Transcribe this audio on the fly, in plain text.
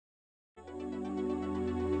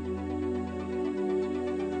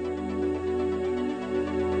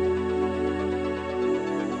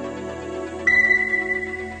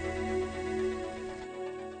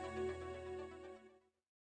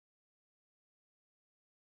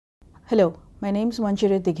Hello, my name is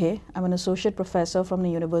Manjire Dighe. I'm an associate professor from the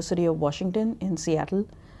University of Washington in Seattle,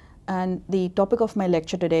 and the topic of my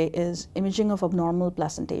lecture today is imaging of abnormal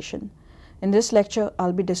placentation. In this lecture,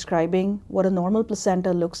 I'll be describing what a normal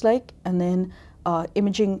placenta looks like and then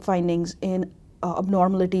imaging findings in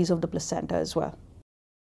abnormalities of the placenta as well.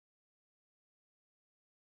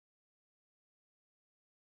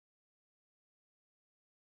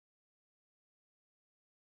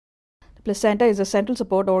 The placenta is a central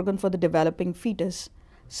support organ for the developing fetus,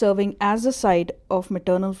 serving as the site of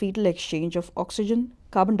maternal fetal exchange of oxygen,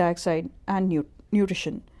 carbon dioxide, and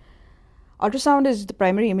nutrition. Ultrasound is the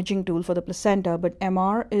primary imaging tool for the placenta, but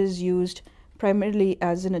MR is used primarily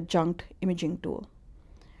as an adjunct imaging tool.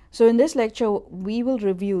 So in this lecture, we will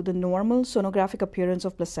review the normal sonographic appearance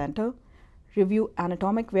of placenta, review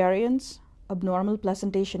anatomic variants, abnormal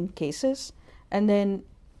placentation cases, and then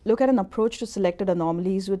look at an approach to selected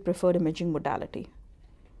anomalies with preferred imaging modality.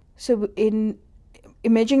 So in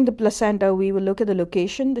imaging the placenta, we will look at the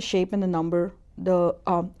location, the shape and the number, the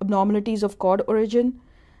abnormalities of cord origin,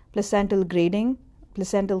 placental grading,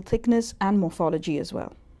 placental thickness, and morphology as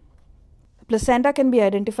well. The placenta can be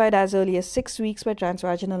identified as early as 6 weeks by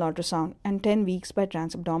transvaginal ultrasound and 10 weeks by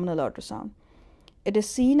transabdominal ultrasound. It is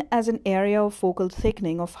seen as an area of focal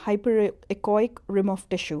thickening of hyperechoic rim of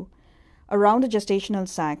tissue around the gestational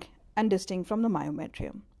sac and distinct from the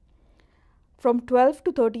myometrium. From 12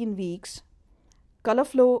 to 13 weeks, color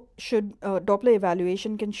flow Doppler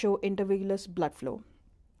evaluation can show intervenous blood flow.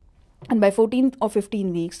 And by 14 or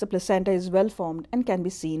 15 weeks, the placenta is well formed and can be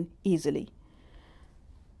seen easily.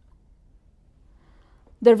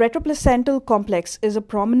 The retroplacental complex is a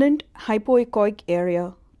prominent hypoechoic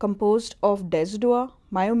area composed of decidua,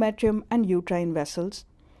 myometrium, and uterine vessels,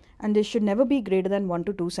 and they should never be greater than 1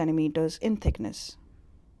 to 2 centimeters in thickness.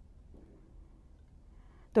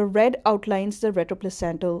 The red outlines the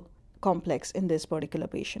retroplacental complex in this particular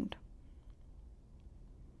patient.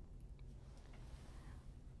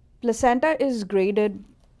 Placenta is graded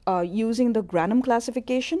using the Granum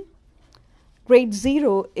classification. Grade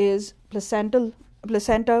 0 is placenta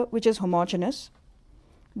which is homogeneous.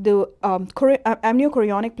 The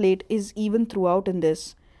amniochorionic plate is even throughout in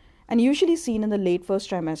this, and usually seen in the late first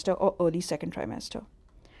trimester or early second trimester.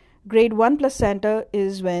 Grade 1 placenta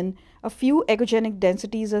is when a few echogenic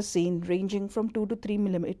densities are seen ranging from 2 to 3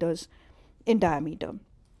 millimeters in diameter.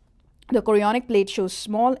 The chorionic plate shows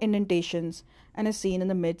small indentations and is seen in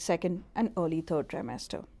the mid-second and early third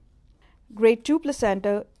trimester. Grade 2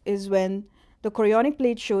 placenta is when the chorionic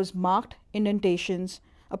plate shows marked indentations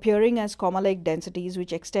appearing as comma-like densities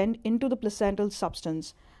which extend into the placental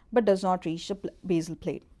substance but does not reach the basal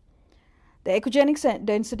plate. The echogenic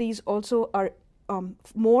densities also are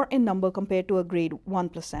more in number compared to a grade 1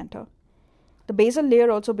 placenta. The basal layer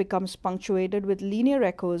also becomes punctuated with linear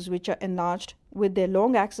echoes which are enlarged with their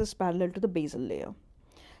long axis parallel to the basal layer.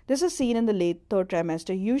 This is seen in the late third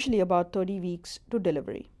trimester, usually about 30 weeks to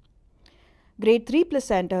delivery. Grade 3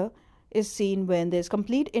 placenta is seen when there is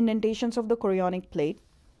complete indentations of the chorionic plate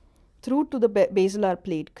through to the basilar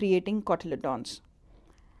plate, creating cotyledons.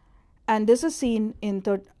 And this is seen in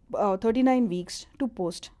 39 weeks to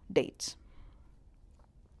post dates.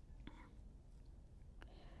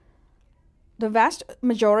 The vast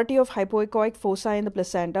majority of hypoechoic foci in the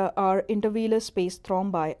placenta are intervillous space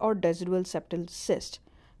thrombi or decidual septal cyst,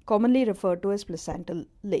 commonly referred to as placental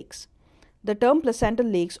lakes. The term placental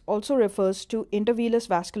lakes also refers to intervillous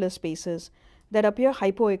vascular spaces that appear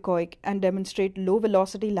hypoechoic and demonstrate low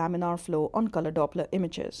velocity laminar flow on color Doppler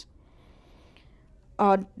images.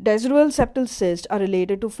 Decidual septal cysts are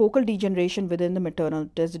related to focal degeneration within the maternal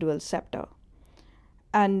decidual septa.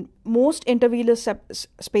 And most intervillous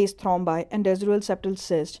space thrombi and decidual septal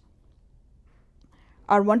cysts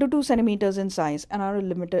are 1 to 2 centimeters in size and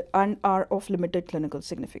are of limited clinical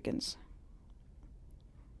significance.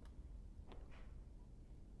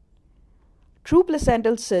 True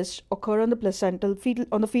placental cysts occur on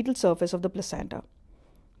the fetal surface of the placenta,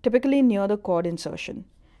 typically near the cord insertion,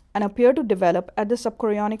 and appear to develop at the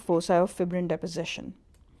subchorionic foci of fibrin deposition.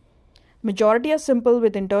 Majority are simple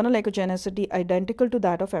with internal echogenicity identical to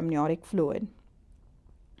that of amniotic fluid,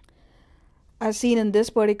 as seen in this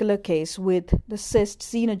particular case with the cyst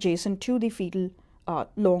seen adjacent to the fetal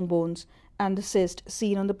long bones and the cyst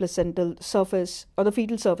seen on the placental surface or the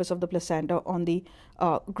fetal surface of the placenta on the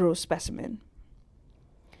gross specimen.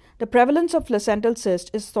 The prevalence of placental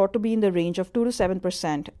cyst is thought to be in the range of 2 to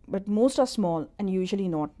 7%, but most are small and usually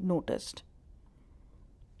not noticed.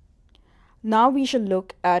 Now we shall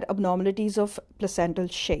look at abnormalities of placental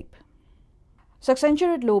shape.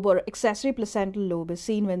 Subaccentuate lobe or accessory placental lobe is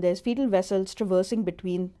seen when there is fetal vessels traversing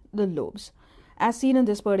between the lobes, as seen in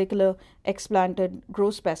this particular explanted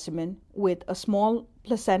gross specimen with a small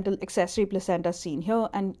placental accessory placenta seen here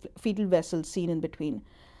and fetal vessels seen in between.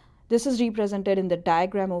 This is represented in the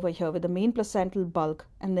diagram over here with the main placental bulk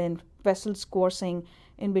and then vessels coursing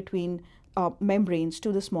in between membranes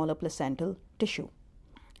to the smaller placental tissue.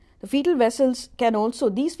 The fetal vessels can also,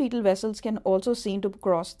 these fetal vessels can also seen to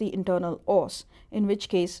cross the internal os, in which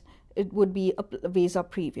case it would be a vasa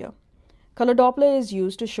previa. Color Doppler is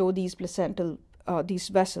used to show these these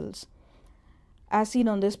vessels. As seen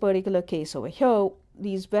on this particular case over here,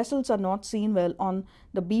 these vessels are not seen well on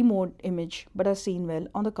the B mode image, but are seen well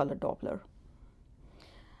on the color Doppler.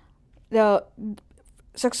 The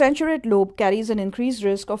succensurate lobe carries an increased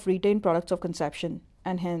risk of retained products of conception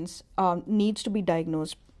and hence needs to be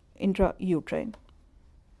diagnosed intrauterine.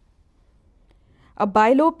 A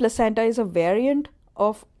bilobe placenta is a variant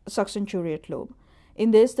of succensurate lobe.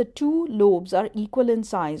 In this, the two lobes are equal in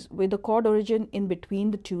size with the cord origin in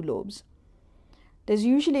between the two lobes. There's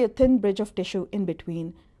usually a thin bridge of tissue in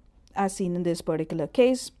between, as seen in this particular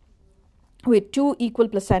case, with two equal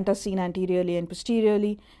placentas seen anteriorly and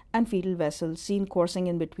posteriorly, and fetal vessels seen coursing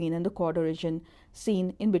in between, and the cord origin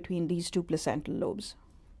seen in between these two placental lobes.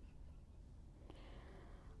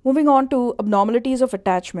 Moving on to abnormalities of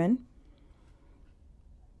attachment.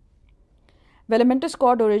 Velamentous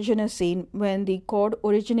cord origin is seen when the cord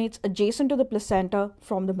originates adjacent to the placenta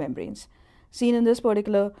from the membranes. Seen in this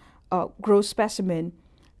particular gross specimen,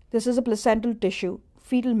 this is a placental tissue,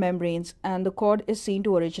 fetal membranes, and the cord is seen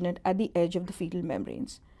to originate at the edge of the fetal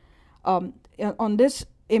membranes. On this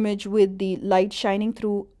image with the light shining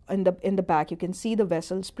through in the back, you can see the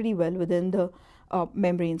vessels pretty well within the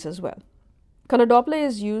membranes as well. Color Doppler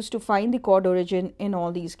is used to find the cord origin in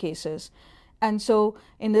all these cases. And so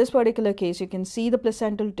in this particular case, you can see the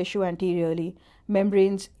placental tissue anteriorly,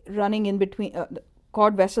 membranes running in between,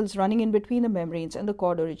 cord vessels running in between the membranes, and the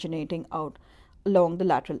cord originating out along the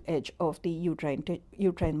lateral edge of the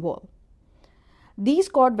uterine wall. These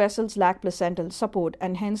cord vessels lack placental support,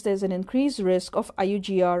 and hence there's an increased risk of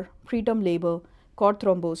IUGR, preterm labor, cord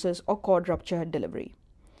thrombosis, or cord rupture at delivery.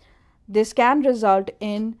 This can result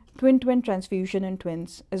in twin-twin transfusion in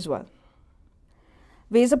twins as well.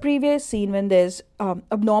 Vasa previa is seen when there's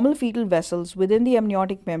abnormal fetal vessels within the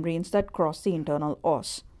amniotic membranes that cross the internal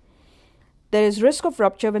os. There is risk of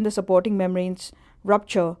rupture when the supporting membranes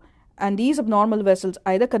rupture, and these abnormal vessels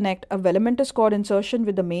either connect a velamentous cord insertion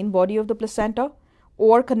with the main body of the placenta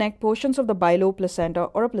or connect portions of the bilobe placenta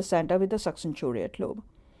or a placenta with the succensurate lobe.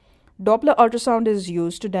 Doppler ultrasound is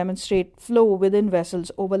used to demonstrate flow within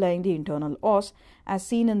vessels overlying the internal os, as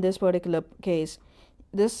seen in this particular case.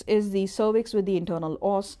 This is the cervix with the internal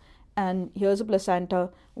os, and here's a placenta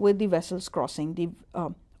with the vessels crossing the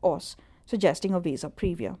os, suggesting a vasa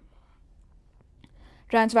previa.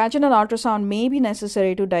 Transvaginal ultrasound may be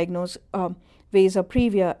necessary to diagnose vasa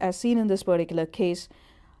previa, as seen in this particular case.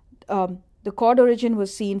 The cord origin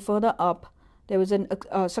was seen further up. There was a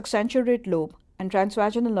succensurate lobe, and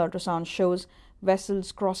transvaginal ultrasound shows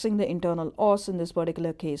vessels crossing the internal os in this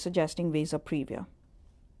particular case, suggesting vasa previa.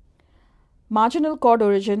 Marginal cord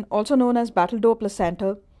origin, also known as battledore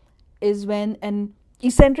placenta, is when there's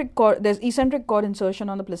eccentric cord insertion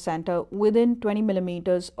on the placenta within 20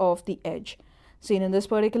 millimeters of the edge. Seen in this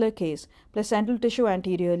particular case, placental tissue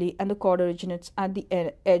anteriorly, and the cord originates at the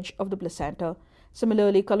edge of the placenta.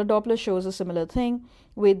 Similarly, color Doppler shows a similar thing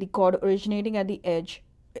with the cord originating at the edge,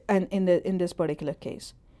 and in this particular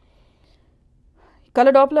case.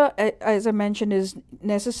 Color Doppler, as I mentioned, is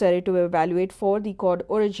necessary to evaluate for the cord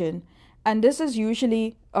origin, and this is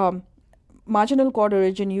usually marginal cord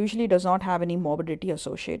origin usually does not have any morbidity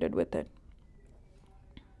associated with it.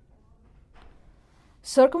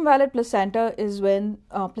 Circumvallate placenta is when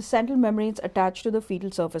placental membranes attach to the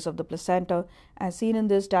fetal surface of the placenta. As seen in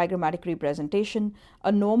this diagrammatic representation,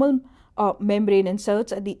 a normal membrane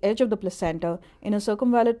inserts at the edge of the placenta. In a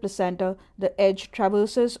circumvallate placenta, the edge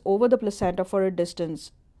traverses over the placenta for a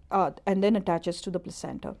distance and then attaches to the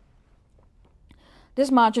placenta. This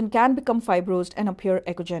margin can become fibrosed and appear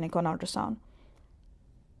echogenic on ultrasound.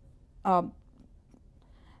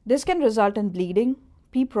 This can result in bleeding,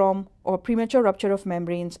 PPROM, or premature rupture of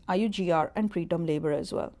membranes, IUGR, and preterm labor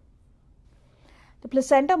as well. The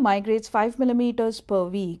placenta migrates 5 millimeters per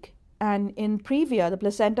week, and in previa, the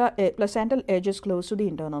placental edge is close to the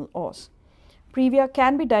internal os. Previa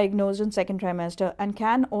can be diagnosed in second trimester and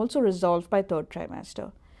can also resolve by third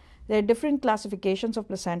trimester. There are different classifications of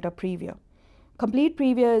placenta previa. Complete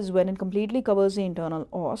previa is when it completely covers the internal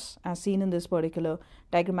os, as seen in this particular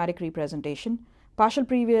diagrammatic representation. Partial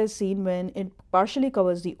previa is seen when it partially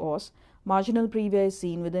covers the os. Marginal previa is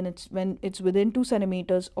seen when it's within 2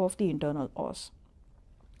 centimeters of the internal os.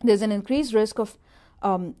 There's an increased risk of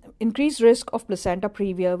placenta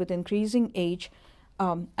previa with increasing age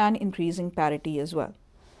and increasing parity as well.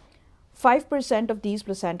 5% of these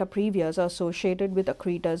placenta previas are associated with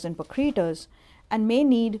accretas and percretas and may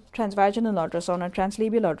need transvaginal ultrasound or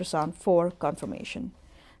translabial ultrasound for confirmation.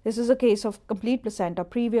 This is a case of complete placenta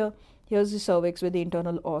previa. Here's the cervix with the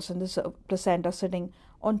internal os and the placenta sitting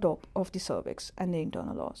on top of the cervix and the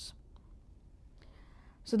internal os.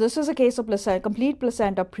 So this is a case of complete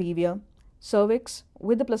placenta previa, cervix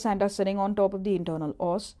with the placenta sitting on top of the internal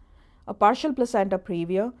os, a partial placenta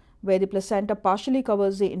previa where the placenta partially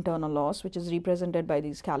covers the internal os, which is represented by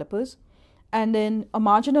these calipers, and then a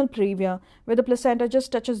marginal previa where the placenta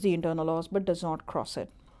just touches the internal os but does not cross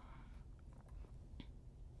it.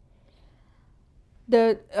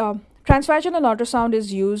 The transvaginal ultrasound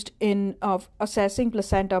is used in assessing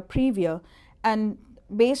placenta previa, and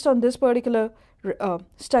based on this particular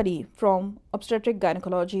study from obstetric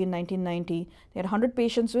gynecology in 1990, they had 100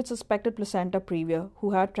 patients with suspected placenta previa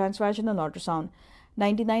who had transvaginal ultrasound.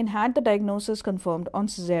 99 had the diagnosis confirmed on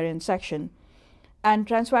cesarean section, and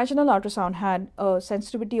transvaginal ultrasound had a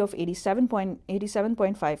sensitivity of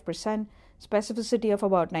 87.5%, specificity of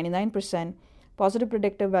about 99%, positive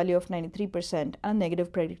predictive value of 93%, and a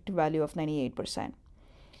negative predictive value of 98%.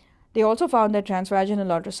 They also found that transvaginal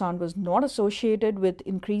ultrasound was not associated with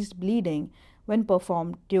increased bleeding when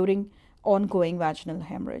performed during ongoing vaginal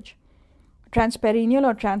hemorrhage. Transperineal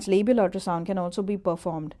or translabial ultrasound can also be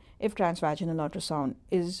performed if transvaginal ultrasound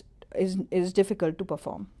is difficult to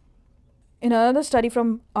perform. In another study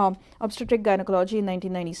from obstetric gynecology in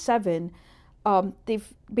 1997,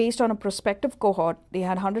 based on a prospective cohort, they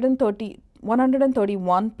had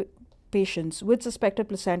 131 patients with suspected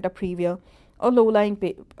placenta previa or low-lying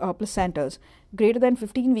placentas greater than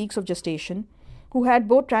 15 weeks of gestation who had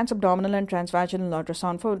both transabdominal and transvaginal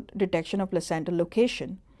ultrasound for detection of placental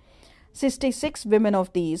location. 66 women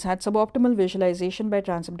of these had suboptimal visualization by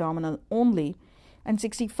transabdominal only, and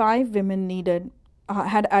 65 women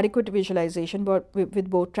had adequate visualization with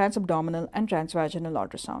both transabdominal and transvaginal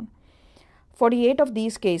ultrasound. 48 of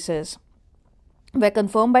these cases were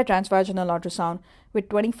confirmed by transvaginal ultrasound, with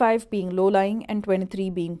 25 being low-lying and 23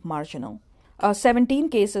 being marginal. 17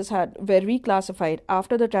 cases were reclassified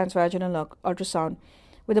after the transvaginal ultrasound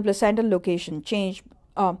with the placental location changed,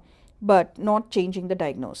 but not changing the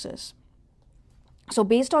diagnosis. So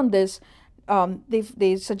based on this,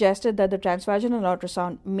 they suggested that the transvaginal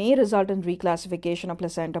ultrasound may result in reclassification of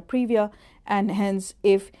placenta previa, and hence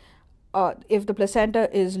if the placenta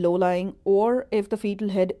is low-lying or if the fetal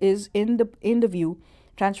head is in the view,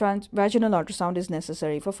 transvaginal ultrasound is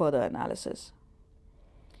necessary for further analysis.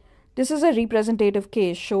 This is a representative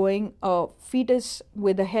case showing a fetus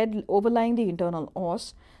with the head overlying the internal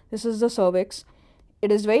os. This is the cervix. It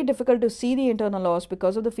is very difficult to see the internal os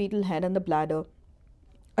because of the fetal head and the bladder.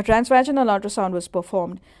 A transvaginal ultrasound was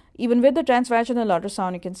performed. Even with the transvaginal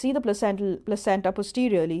ultrasound, you can see the placenta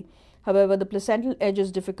posteriorly. However, the placental edge is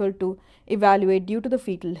difficult to evaluate due to the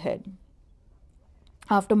fetal head.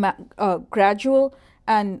 After gradual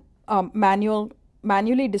and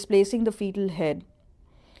manually displacing the fetal head,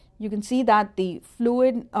 you can see that the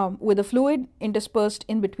fluid, with the fluid interspersed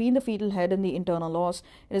in between the fetal head and the internal os,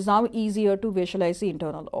 it is now easier to visualize the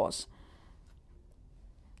internal os.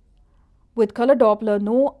 With color Doppler,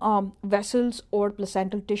 no vessels or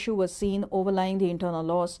placental tissue was seen overlying the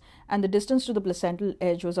internal os, and the distance to the placental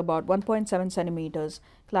edge was about 1.7 centimeters,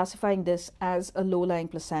 classifying this as a low-lying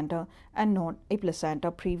placenta and not a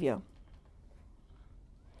placenta previa.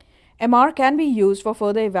 MR can be used for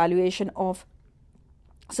further evaluation of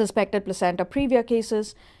suspected placenta previa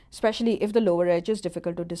cases, especially if the lower edge is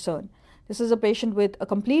difficult to discern. This is a patient with a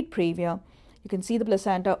complete previa. You can see the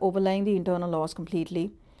placenta overlying the internal os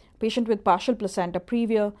completely. Patient with partial placenta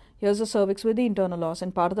previa. Here's the cervix with the internal os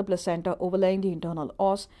and part of the placenta overlying the internal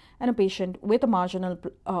os, and a patient with a marginal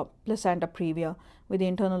placenta previa with the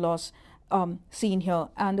internal os seen here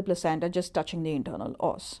and the placenta just touching the internal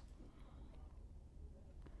os.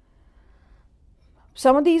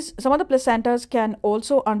 Some of the placentas can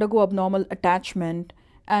also undergo abnormal attachment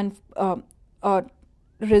and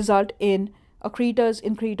result in accretas,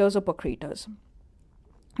 incretors, or percretors.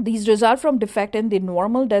 These result from defect in the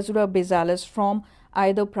normal desura basalis from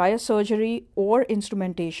either prior surgery or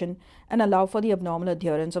instrumentation and allow for the abnormal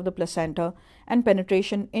adherence of the placenta and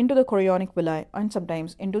penetration into the chorionic villi and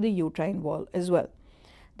sometimes into the uterine wall as well.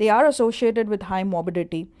 They are associated with high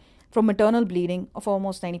morbidity from maternal bleeding of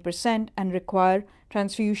almost 90% and require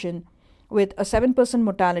transfusion with a 7%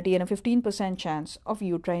 mortality and a 15% chance of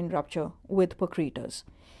uterine rupture with percretors.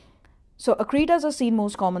 So accretas are seen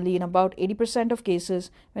most commonly in about 80% of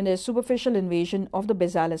cases when there is superficial invasion of the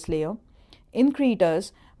basalis layer. In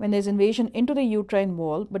cretas, when there is invasion into the uterine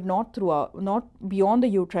wall but not beyond the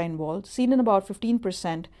uterine wall, seen in about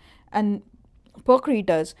 15%, and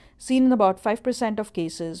percretas, seen in about 5% of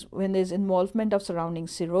cases when there is involvement of surrounding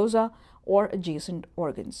serosa or adjacent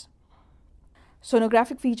organs.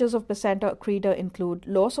 Sonographic features of placenta accreta include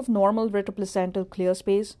loss of normal retroplacental clear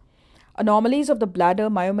space, anomalies of the bladder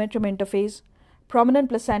myometrium interface, prominent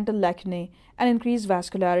placental lacunae, and increased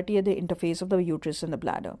vascularity at the interface of the uterus and the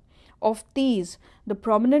bladder. Of these, the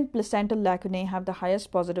prominent placental lacunae have the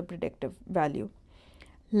highest positive predictive value.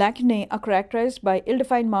 Lacunae are characterized by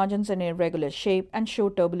ill-defined margins and irregular shape and show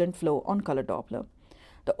turbulent flow on color Doppler.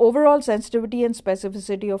 The overall sensitivity and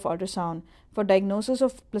specificity of ultrasound for diagnosis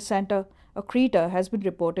of placenta accreta has been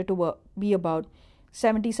reported to be about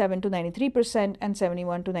 77 to 93% and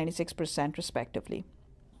 71 to 96% respectively.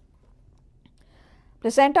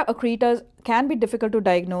 Placenta accretas can be difficult to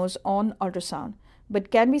diagnose on ultrasound, but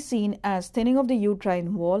can be seen as thinning of the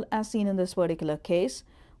uterine wall, as seen in this particular case,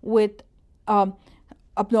 with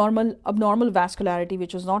abnormal vascularity,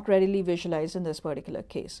 which was not readily visualized in this particular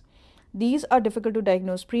case. These are difficult to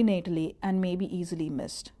diagnose prenatally and may be easily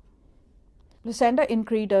missed. Placenta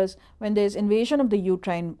accretas, when there is invasion of the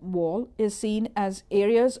uterine wall, is seen as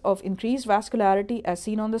areas of increased vascularity, as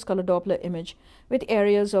seen on this color Doppler image, with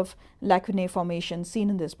areas of lacunae formation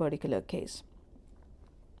seen in this particular case.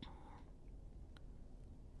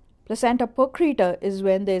 Placenta percreta is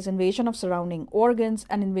when there is invasion of surrounding organs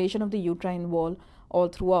and invasion of the uterine wall all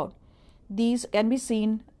throughout. These can be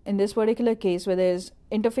seen in this particular case where there is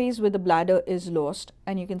interface with the bladder is lost,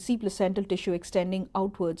 and you can see placental tissue extending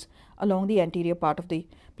outwards along the anterior part of the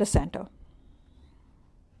placenta.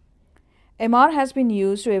 MR has been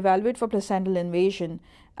used to evaluate for placental invasion,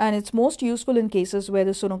 and it's most useful in cases where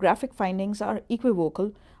the sonographic findings are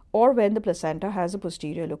equivocal or when the placenta has a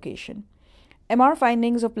posterior location. MR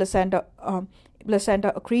findings of placenta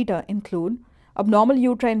accreta include abnormal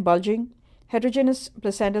uterine bulging, heterogeneous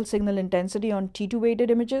placental signal intensity on T2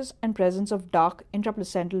 weighted images, and presence of dark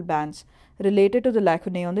intraplacental bands related to the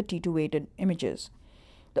lacunae on the T2 weighted images.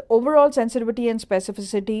 The overall sensitivity and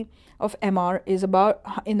specificity of MR is about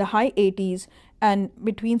in the high 80s and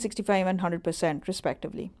between 65 and 100%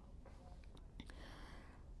 respectively.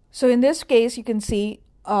 So in this case, you can see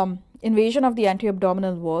invasion of the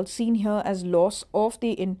anteroabdominal wall, seen here as loss of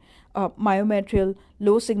the myometrial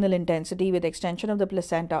low signal intensity with extension of the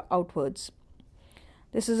placenta outwards.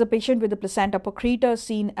 This is a patient with the placenta percreta,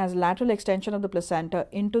 seen as lateral extension of the placenta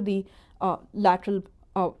into the lateral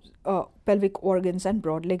pelvic organs and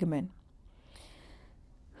broad ligament.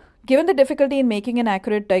 Given the difficulty in making an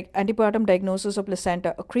accurate antepartum diagnosis of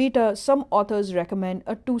placenta accreta, some authors recommend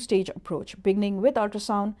a two-stage approach, beginning with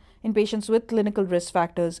ultrasound in patients with clinical risk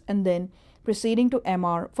factors and then proceeding to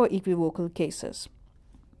MR for equivocal cases.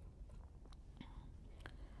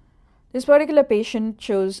 This particular patient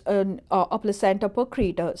shows a placenta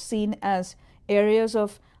percreta, seen as areas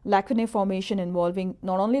of lacunae formation involving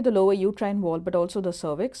not only the lower uterine wall but also the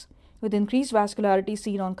cervix, with increased vascularity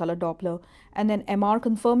seen on color Doppler, and then MR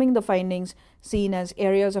confirming the findings seen as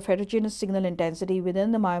areas of heterogeneous signal intensity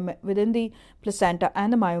within the placenta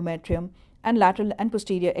and the myometrium, and lateral and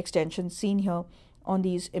posterior extensions seen here on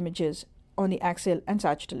these images, on the axial and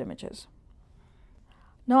sagittal images.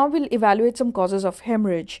 Now we'll evaluate some causes of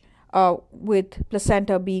hemorrhage, with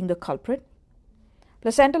placenta being the culprit.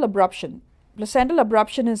 Placental abruption. Placental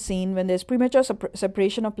abruption is seen when there is premature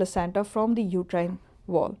separation of placenta from the uterine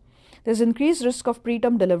wall. There is increased risk of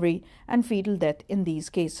preterm delivery and fetal death in these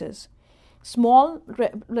cases. Small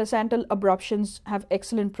placental abruptions have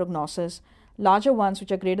excellent prognosis. Larger ones,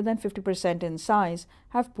 which are greater than 50% in size,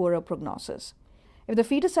 have poorer prognosis. If the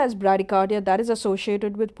fetus has bradycardia, that is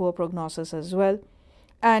associated with poor prognosis as well,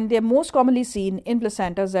 and they are most commonly seen in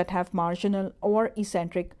placentas that have marginal or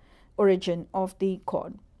eccentric origin of the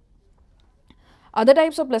cord. Other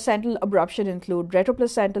types of placental abruption include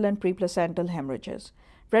retroplacental and preplacental hemorrhages.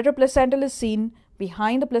 Retroplacental is seen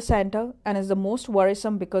behind the placenta and is the most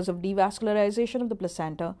worrisome because of devascularization of the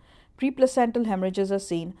placenta. Preplacental hemorrhages are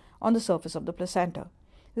seen on the surface of the placenta.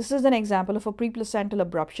 This is an example of a preplacental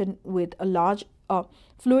abruption with a large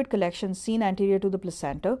fluid collection seen anterior to the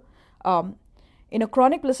placenta. In a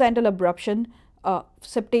chronic placental abruption,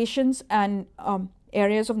 septations and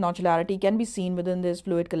areas of nodularity can be seen within this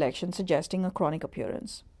fluid collection, suggesting a chronic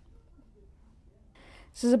appearance.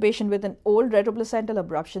 This is a patient with an old retroplacental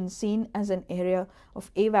abruption seen as an area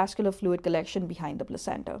of avascular fluid collection behind the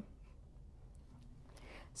placenta.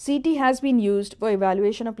 CT has been used for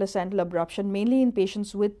evaluation of placental abruption mainly in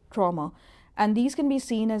patients with trauma, and these can be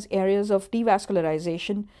seen as areas of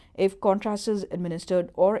devascularization if contrast is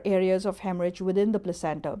administered, or areas of hemorrhage within the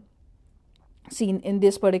placenta, seen in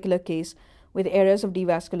this particular case with areas of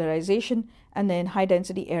devascularization and then high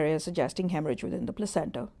density areas suggesting hemorrhage within the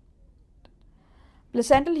placenta.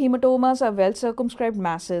 Placental hematomas are well circumscribed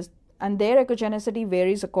masses, and their echogenicity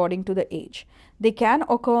varies according to the age. They can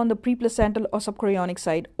occur on the preplacental or subchorionic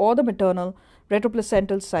side, or the maternal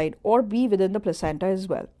retroplacental side, or be within the placenta as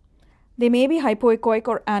well. They may be hypoechoic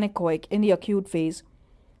or anechoic in the acute phase,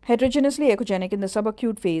 heterogeneously echogenic in the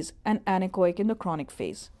subacute phase, and anechoic in the chronic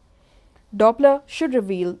phase. Doppler should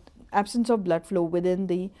reveal absence of blood flow within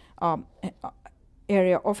the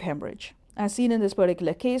area of hemorrhage, as seen in this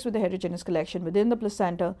particular case with the heterogeneous collection within the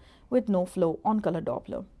placenta with no flow on color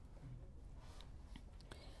Doppler.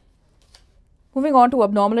 Moving on to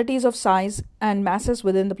abnormalities of size and masses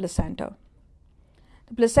within the placenta.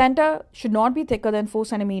 The placenta should not be thicker than 4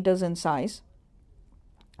 centimeters in size,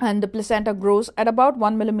 and the placenta grows at about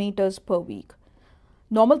 1 millimeters per week.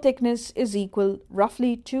 Normal thickness is equal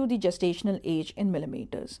roughly to the gestational age in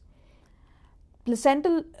millimeters.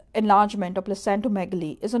 Placental enlargement or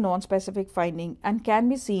placentomegaly is a non-specific finding and can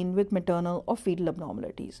be seen with maternal or fetal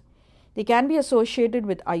abnormalities. They can be associated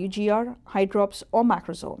with IUGR, hydrops, or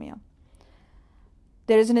macrosomia.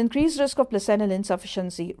 There is an increased risk of placental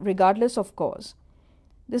insufficiency regardless of cause.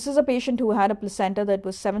 This is a patient who had a placenta that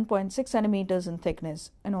was 7.6 centimeters in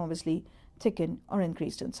thickness and obviously thickened or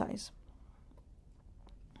increased in size.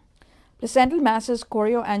 Placental masses,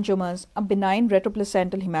 chorioangiomas, are benign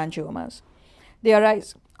retroplacental hemangiomas. They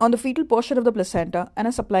arise on the fetal portion of the placenta and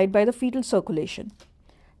are supplied by the fetal circulation.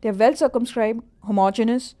 They are well circumscribed,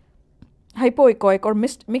 homogeneous, hypoechoic or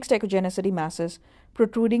mixed echogenicity masses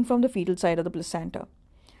protruding from the fetal side of the placenta.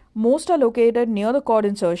 Most are located near the cord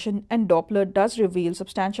insertion, and Doppler does reveal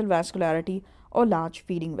substantial vascularity or large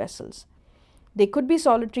feeding vessels. They could be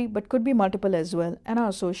solitary but could be multiple as well, and are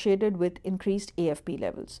associated with increased AFP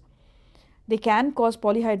levels. They can cause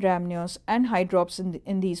polyhydramnios and hydrops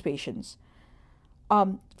in these patients.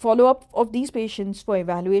 Follow-up of these patients for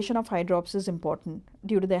evaluation of hydrops is important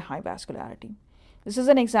due to their high vascularity. This is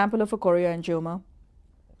an example of a chorioangioma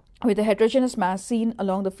with a heterogeneous mass seen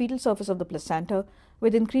along the fetal surface of the placenta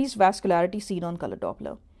with increased vascularity seen on color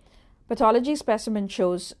Doppler. Pathology specimen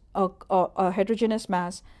shows a heterogeneous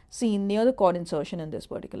mass seen near the cord insertion in this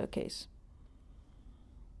particular case.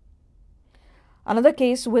 Another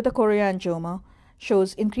case with a chorioangioma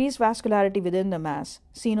shows increased vascularity within the mass,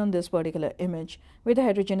 seen on this particular image, with a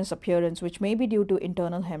heterogeneous appearance which may be due to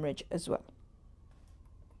internal hemorrhage as well.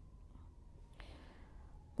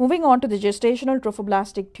 Moving on to the gestational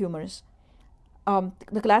trophoblastic tumors.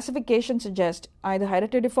 The classification suggests either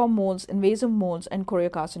hereditary moles, invasive moles, and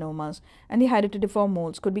choriocarcinomas, and the hereditary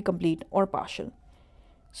moles could be complete or partial.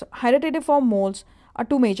 So hereditary moles are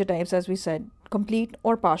two major types, as we said, complete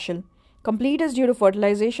or partial. Complete is due to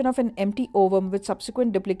fertilization of an empty ovum with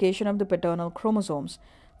subsequent duplication of the paternal chromosomes,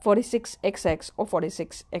 46XX or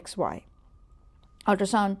 46XY.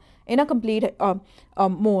 Ultrasound in a complete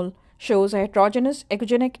mole shows a heterogeneous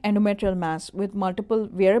echogenic endometrial mass with multiple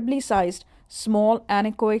variably sized small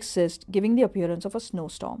anechoic cysts giving the appearance of a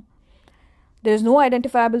snowstorm. There is no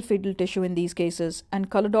identifiable fetal tissue in these cases, and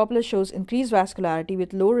color Doppler shows increased vascularity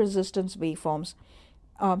with low resistance waveforms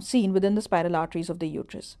seen within the spiral arteries of the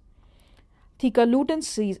uterus. Theca lutein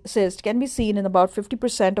cysts can be seen in about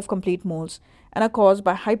 50% of complete moles and are caused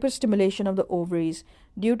by hyperstimulation of the ovaries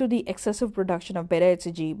due to the excessive production of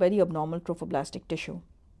beta-HCG by the abnormal trophoblastic tissue.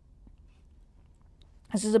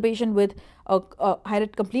 This is a patient with a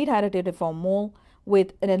complete hereditary mole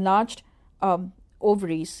with an enlarged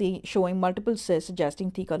ovary showing multiple cysts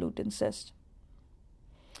suggesting theca lutein cyst.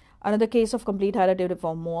 Another case of complete hereditary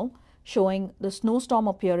mole showing the snowstorm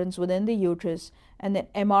appearance within the uterus, and then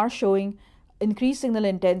MR showing increased signal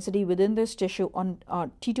intensity within this tissue on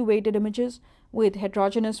T2 weighted images with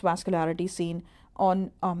heterogeneous vascularity seen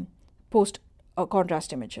on post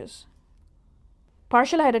contrast images.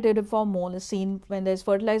 Partial hereditary mole is seen when there is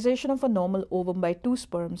fertilization of a normal ovum by two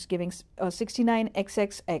sperms giving a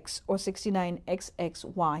 69XXX or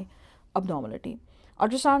 69XXY abnormality.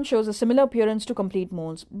 Ultrasound shows a similar appearance to complete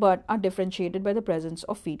moles but are differentiated by the presence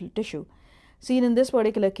of fetal tissue. Seen in this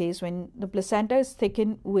particular case when the placenta is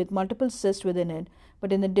thickened with multiple cysts within it,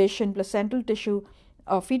 but in addition placental tissue,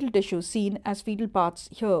 fetal tissue seen as fetal parts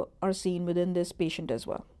here are seen within this patient as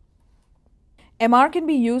well. MR can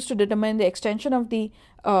be used to determine the extension of the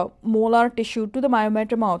molar tissue to the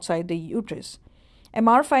myometrium outside the uterus.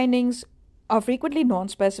 MR findings are frequently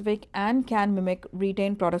non-specific and can mimic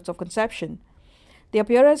retained products of conception. They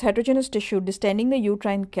appear as heterogeneous tissue distending the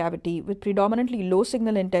uterine cavity with predominantly low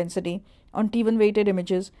signal intensity on T1 weighted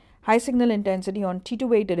images, high signal intensity on T2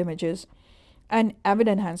 weighted images, and avid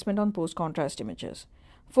enhancement on post contrast images.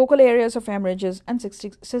 Focal areas of hemorrhages and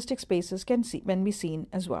cystic spaces can be seen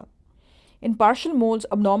as well. In partial moles,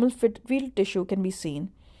 abnormal field tissue can be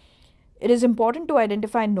seen. It is important to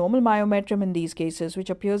identify normal myometrium in these cases, which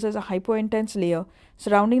appears as a hypointense layer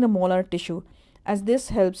surrounding the molar tissue, as this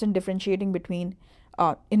helps in differentiating between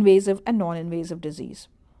invasive and non-invasive disease.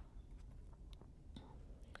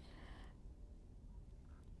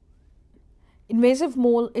 Invasive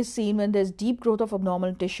mole is seen when there is deep growth of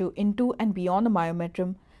abnormal tissue into and beyond the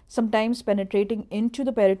myometrium, sometimes penetrating into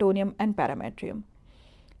the peritoneum and parametrium.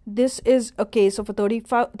 This is a case of a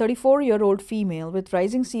 34-year-old female with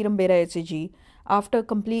rising serum beta-HCG after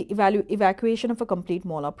complete evacuation of a complete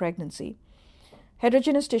molar pregnancy.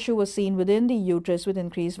 Heterogeneous tissue was seen within the uterus with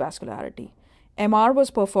increased vascularity. MR was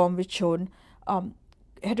performed, which showed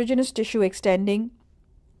heterogeneous tissue extending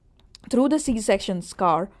through the C-section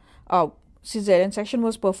scar. Cesarean section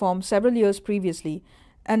was performed several years previously,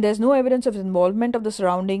 and there's no evidence of involvement of the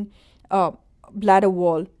surrounding bladder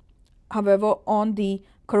wall. However, on the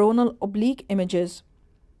coronal oblique images,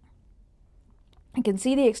 you can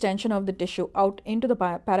see the extension of the tissue out into the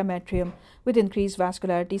parametrium with increased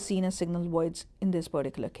vascularity seen as signal voids in this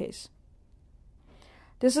particular case.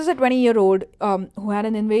 This is a 20-year-old who had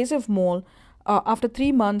an invasive mole after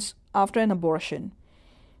 3 months after an abortion.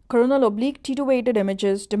 Coronal oblique T2 weighted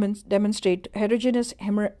images demonstrate heterogeneous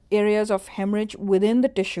areas of hemorrhage within the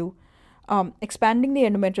tissue, expanding the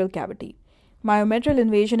endometrial cavity. Myometrial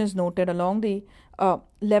invasion is noted along the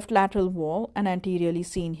left lateral wall and anteriorly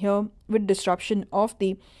seen here with disruption of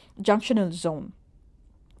the junctional zone.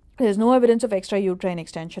 There is no evidence of extrauterine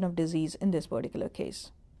extension of disease in this particular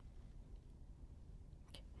case.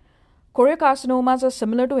 Choriocarcinomas are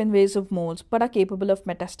similar to invasive moles but are capable of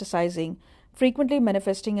metastasizing, frequently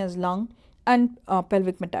manifesting as lung and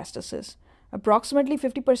pelvic metastasis. Approximately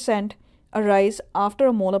 50% arise after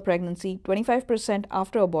a molar pregnancy, 25%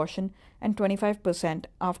 after abortion, and 25%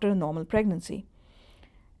 after a normal pregnancy.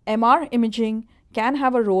 MR imaging can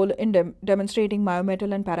have a role in demonstrating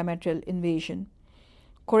myometrial and parametrial invasion.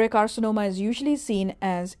 Choriocarcinoma is usually seen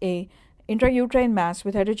as a intrauterine mass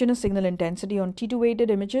with heterogeneous signal intensity on T2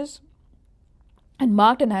 weighted images and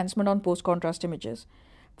marked enhancement on post-contrast images,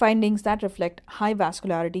 findings that reflect high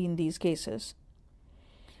vascularity in these cases.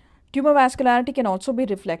 Tumor vascularity can also be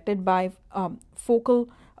reflected by focal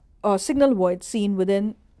signal voids seen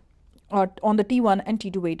within on the T1 and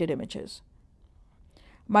T2 weighted images.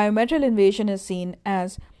 Myometrial invasion is seen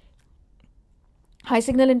as high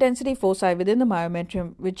signal intensity foci within the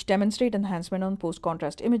myometrium, which demonstrate enhancement on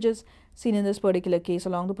post-contrast images seen in this particular case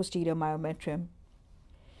along the posterior myometrium.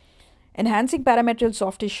 Enhancing parametrial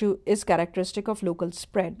soft tissue is characteristic of local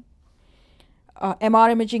spread.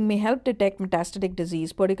 MR imaging may help detect metastatic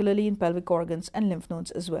disease, particularly in pelvic organs and lymph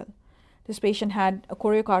nodes as well. This patient had a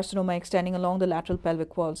choriocarcinoma extending along the lateral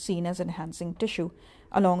pelvic wall, seen as enhancing tissue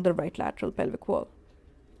along the right lateral pelvic wall.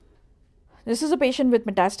 This is a patient with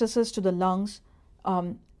metastasis to the lungs.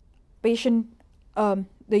 The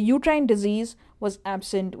uterine disease was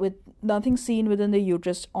absent with nothing seen within the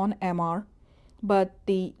uterus on MR, but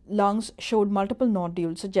the lungs showed multiple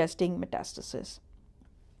nodules suggesting metastasis.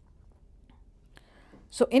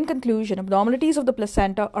 So in conclusion, abnormalities of the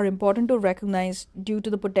placenta are important to recognize due to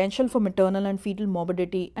the potential for maternal and fetal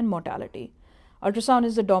morbidity and mortality. Ultrasound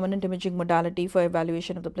is the dominant imaging modality for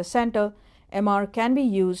evaluation of the placenta. MR can be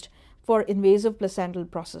used for invasive placental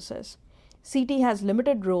processes. CT has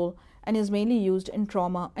limited role and is mainly used in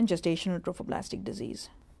trauma and gestational trophoblastic disease.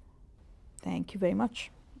 Thank you very much.